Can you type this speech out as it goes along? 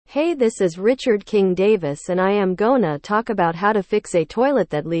Hey, this is Richard King Davis and I am gonna talk about how to fix a toilet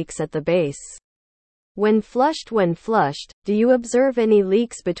that leaks at the base. When flushed, do you observe any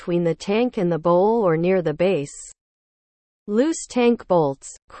leaks between the tank and the bowl or near the base? Loose tank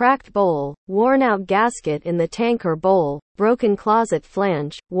bolts, cracked bowl, worn out gasket in the tank or bowl, broken closet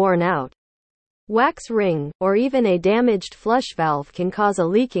flange, worn out wax ring, or even a damaged flush valve can cause a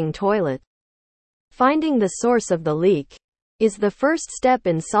leaking toilet. Finding the source of the leak is the first step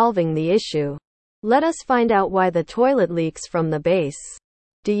in solving the issue. Let us find out why the toilet leaks from the base.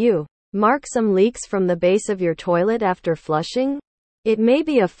 Do you mark some leaks from the base of your toilet after flushing? It may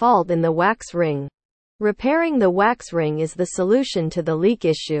be a fault in the wax ring. Repairing the wax ring is the solution to the leak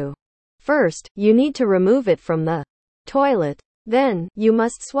issue. First, you need to remove it from the toilet. Then, you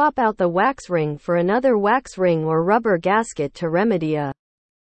must swap out the wax ring for another wax ring or rubber gasket to remedy a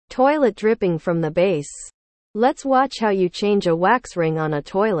toilet dripping from the base. Let's watch how you change a wax ring on a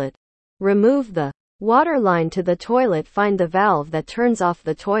toilet. Remove the water line to the toilet. Find the valve that turns off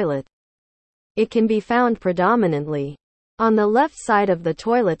the toilet. It can be found predominantly on the left side of the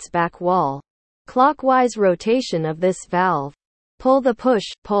toilet's back wall. Clockwise rotation of this valve. Pull the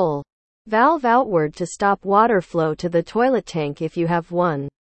push-pull valve outward to stop water flow to the toilet tank if you have one.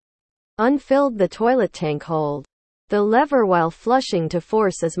 Unfilled the toilet tank. Hold the lever while flushing to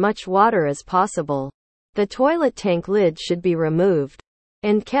force as much water as possible. The toilet tank lid should be removed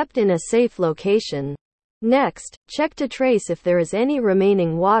and kept in a safe location. Next, check to trace if there is any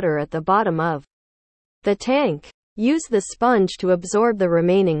remaining water at the bottom of the tank. Use the sponge to absorb the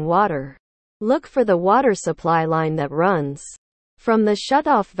remaining water. Look for the water supply line that runs from the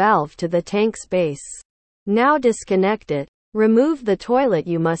shutoff valve to the tank's base. Now disconnect it. Remove the toilet.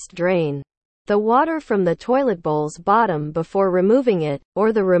 You must drain the water from the toilet bowl's bottom before removing it,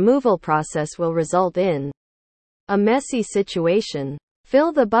 or the removal process will result in a messy situation.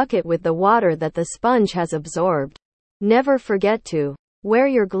 Fill the bucket with the water that the sponge has absorbed. Never forget to wear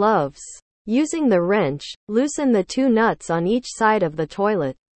your gloves. Using the wrench, loosen the two nuts on each side of the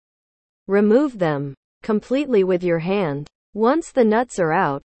toilet. Remove them completely with your hand. Once the nuts are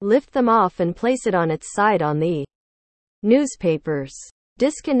out, lift them off and place it on its side on the newspapers.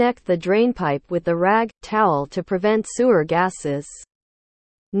 Disconnect the drain pipe with the rag, towel to prevent sewer gases.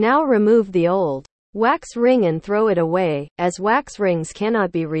 Now remove the old wax ring and throw it away, as wax rings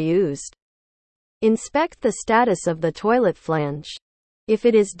cannot be reused. Inspect the status of the toilet flange. If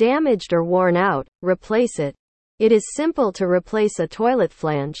it is damaged or worn out, replace it. It is simple to replace a toilet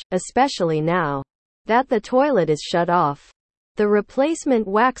flange, especially now that the toilet is shut off. The replacement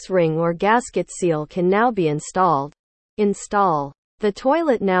wax ring or gasket seal can now be installed. Install the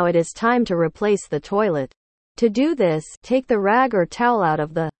toilet. Now it is time to replace the toilet. To do this, take the rag or towel out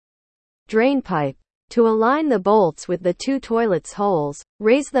of the drain pipe. To align the bolts with the two toilets' holes,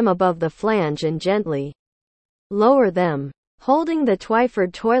 raise them above the flange and gently lower them. Holding the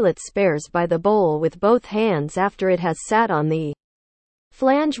Twyford toilet spares by the bowl with both hands after it has sat on the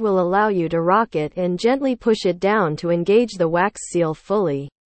flange will allow you to rock it and gently push it down to engage the wax seal fully.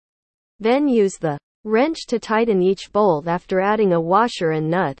 Then use the wrench to tighten each bolt after adding a washer and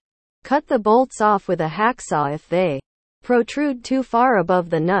nut. Cut the bolts off with a hacksaw if they protrude too far above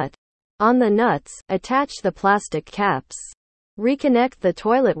the nut. On the nuts, attach the plastic caps. Reconnect the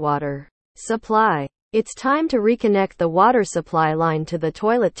toilet water supply. It's time to reconnect the water supply line to the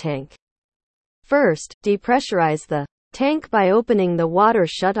toilet tank. First, depressurize the tank by opening the water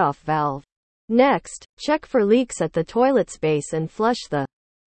shutoff valve. Next, check for leaks at the toilet's base and flush the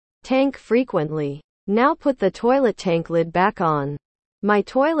tank frequently. Now put the toilet tank lid back on. My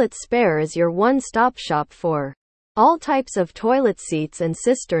Toilet Spare is your one-stop shop for all types of toilet seats and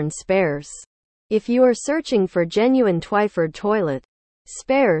cistern spares. If you are searching for genuine Twyford toilet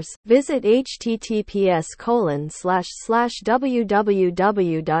spares, visit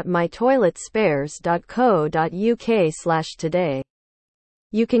https://www.mytoiletspares.co.uk/today.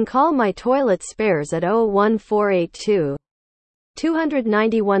 You can call My Toilet Spares at 01482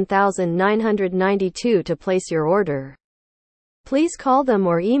 291,992 to place your order. Please call them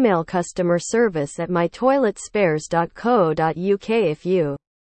or email customer service at mytoiletspares.co.uk if you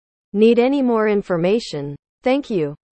need any more information. Thank you.